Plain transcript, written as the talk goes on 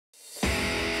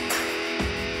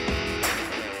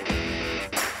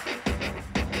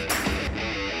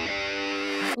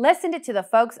Let's send it to the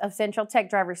folks of Central Tech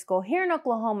Driver School here in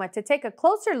Oklahoma to take a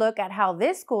closer look at how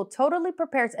this school totally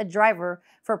prepares a driver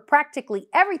for practically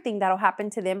everything that'll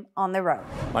happen to them on the road.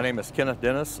 My name is Kenneth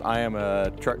Dennis. I am a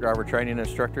truck driver training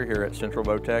instructor here at Central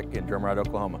Vo-Tech in Drumride,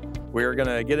 Oklahoma. We are going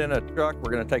to get in a truck.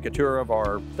 We're going to take a tour of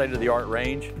our state-of-the-art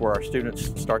range where our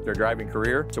students start their driving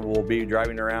career. So we'll be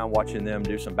driving around, watching them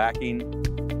do some backing.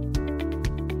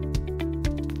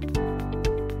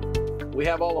 We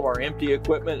have all of our empty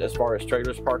equipment as far as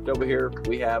trailers parked over here.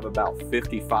 We have about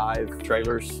 55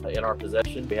 trailers in our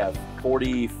possession. We have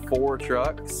 44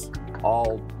 trucks,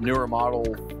 all newer model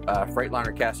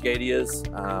Freightliner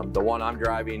Cascadias. The one I'm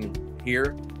driving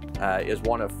here is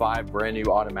one of 5 brand new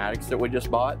automatics that we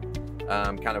just bought.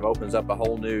 Kind of opens up a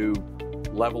whole new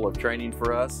level of training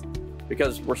for us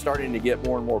because we're starting to get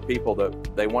more and more people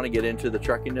that they want to get into the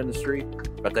trucking industry,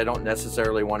 but they don't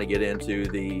necessarily want to get into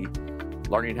the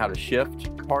learning how to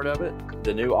shift part of it.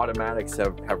 The new automatics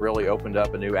have really opened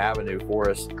up a new avenue for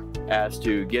us as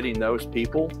to getting those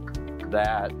people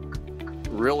that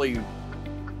really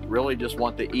just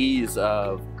want the ease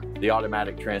of the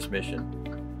automatic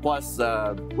transmission. Plus,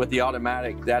 with the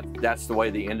automatic, that's the way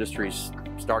the industry's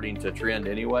starting to trend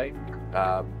anyway.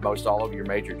 Most all of your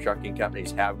major trucking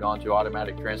companies have gone to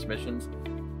automatic transmissions.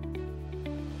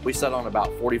 We sit on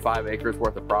about 45 acres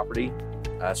worth of property,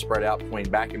 spread out between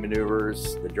backing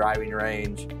maneuvers, the driving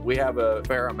range. We have a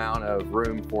fair amount of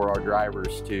room for our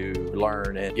drivers to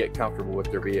learn and get comfortable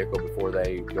with their vehicle before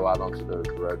they go out onto the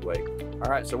roadway. All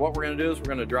right, so what we're going to do is we're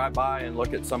going to drive by and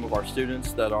look at some of our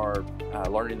students that are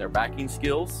learning their backing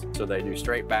skills. So they do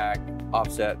straight back,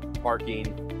 offset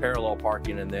parking, parallel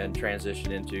parking, and then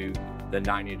transition into the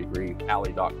 90-degree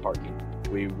alley dock parking.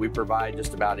 We provide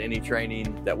just about any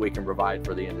training that we can provide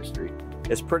for the industry.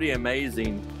 It's pretty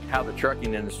amazing how the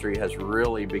trucking industry has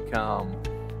really become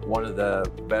one of the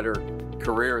better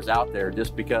careers out there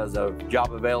just because of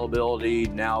job availability,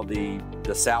 now the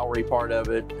salary part of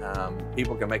it.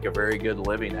 People can make a very good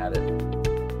living at it.